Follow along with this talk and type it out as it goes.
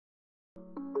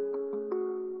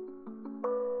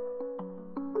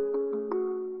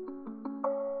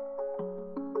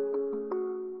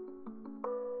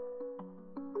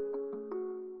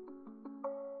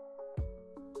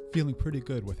Feeling pretty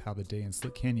good with how the day in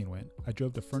Slick Canyon went, I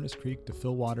drove to Furnace Creek to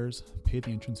fill waters, pay the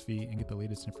entrance fee, and get the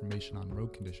latest information on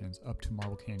road conditions up to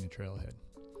Marble Canyon Trailhead.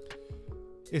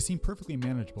 It seemed perfectly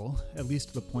manageable, at least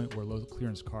to the point where low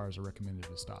clearance cars are recommended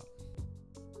to stop.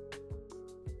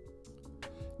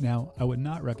 Now, I would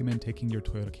not recommend taking your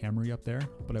Toyota Camry up there,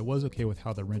 but I was okay with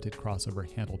how the rented crossover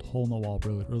handled hole-in-the-wall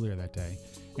road earlier that day,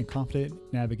 and confident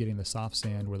navigating the soft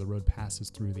sand where the road passes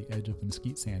through the edge of the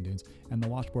Mesquite sand dunes and the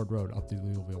washboard road up the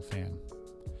Louisville Fan.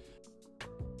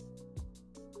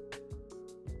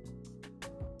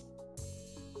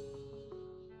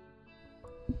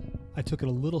 I took it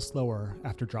a little slower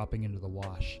after dropping into the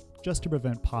wash, just to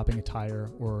prevent popping a tire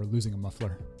or losing a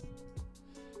muffler.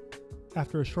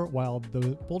 After a short while,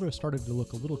 the boulder started to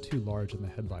look a little too large in the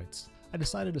headlights. I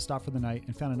decided to stop for the night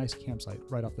and found a nice campsite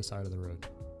right off the side of the road.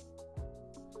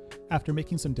 After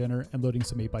making some dinner and loading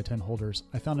some 8x10 holders,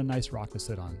 I found a nice rock to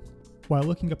sit on. While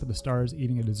looking up at the stars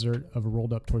eating a dessert of a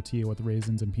rolled up tortilla with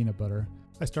raisins and peanut butter,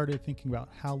 I started thinking about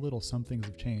how little some things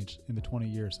have changed in the 20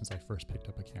 years since I first picked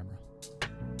up a camera.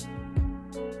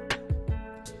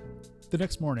 The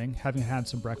next morning, having had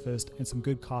some breakfast and some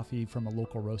good coffee from a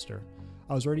local roaster,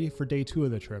 I was ready for day 2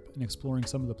 of the trip and exploring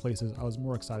some of the places I was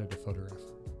more excited to photograph.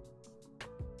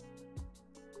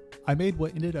 I made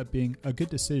what ended up being a good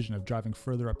decision of driving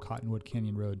further up Cottonwood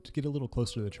Canyon Road to get a little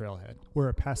closer to the trailhead, where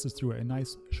it passes through a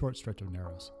nice short stretch of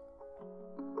narrows.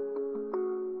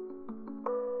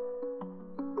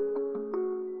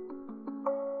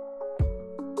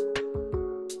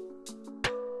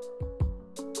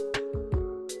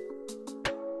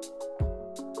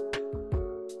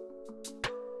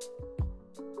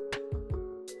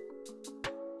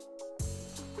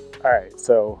 All right,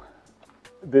 so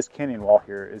this canyon wall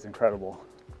here is incredible.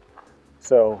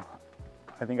 So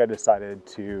I think I decided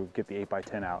to get the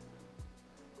 8x10 out.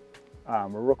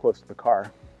 We're real close to the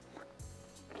car,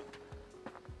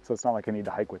 so it's not like I need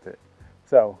to hike with it.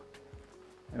 So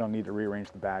I don't need to rearrange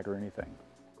the bag or anything.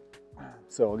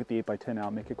 So I'll get the 8x10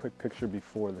 out, make a quick picture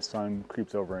before the sun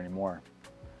creeps over anymore.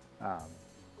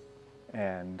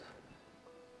 And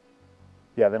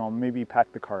yeah, then I'll maybe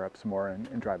pack the car up some more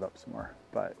and drive up some more.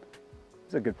 But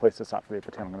it's a good place to stop for the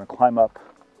 8x10. I'm going to climb up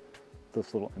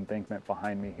this little embankment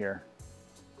behind me here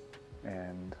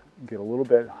and get a little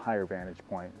bit higher vantage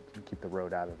point and keep the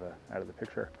road out of the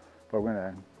picture. But we're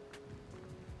going to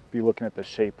be looking at the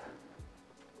shape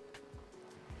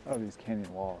of these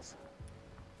canyon walls.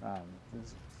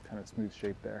 This kind of smooth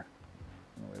shape there.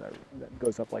 That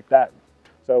goes up like that.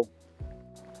 So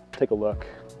take a look.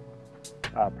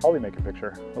 Probably make a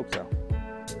picture. Hope so.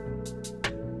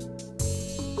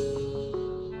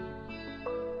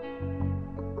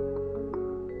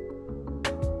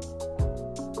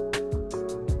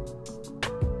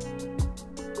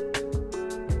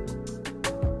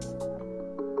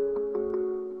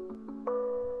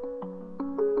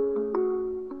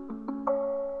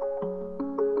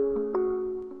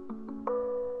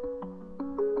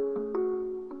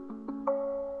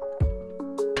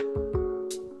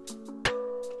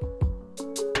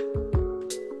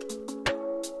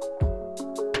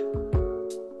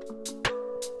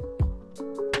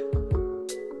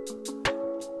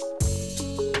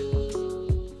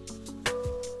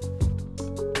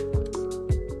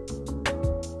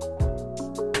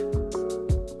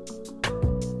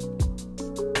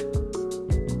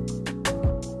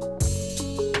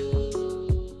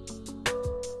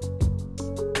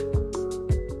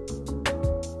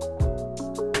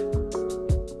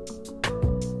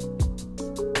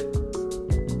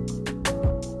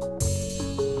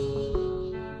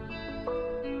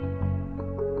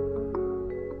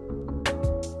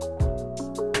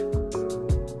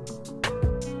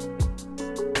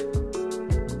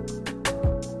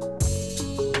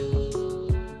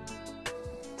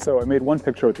 So I made one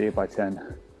picture with the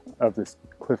 8x10 of this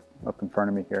cliff up in front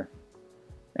of me here.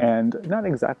 And not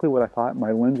exactly what I thought.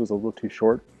 My lens was a little too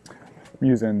short. I'm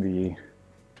using the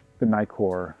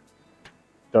Nikkor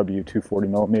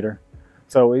W240mm.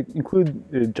 So it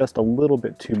included just a little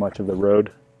bit too much of the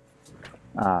road.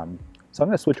 So I'm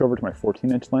going to switch over to my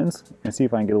 14-inch lens and see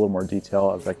if I can get a little more detail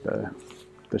of like the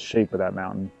shape of that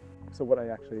mountain. So what I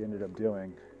actually ended up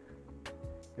doing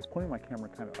is pointing my camera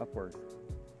kind of upward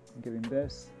and getting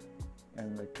this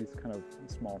and like these kind of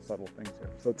small subtle things here.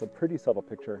 So it's a pretty subtle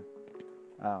picture.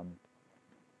 Not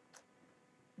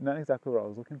exactly what I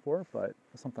was looking for, but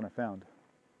something I found.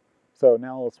 So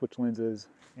now I'll switch lenses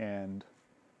and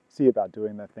see about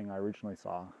doing that thing I originally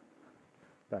saw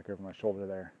back over my shoulder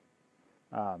there.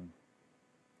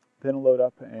 Then I'll load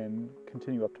up and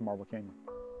continue up to Marble Canyon.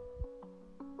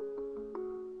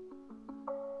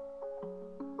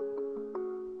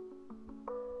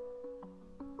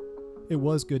 It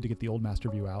was good to get the old master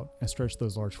view out and stretch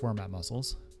those large format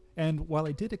muscles. And while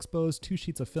I did expose 2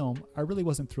 sheets of film, I really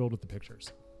wasn't thrilled with the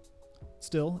pictures.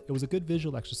 Still, it was a good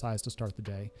visual exercise to start the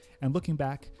day, and looking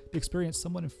back, the experience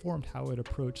somewhat informed how I would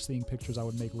approach seeing pictures I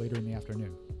would make later in the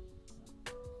afternoon.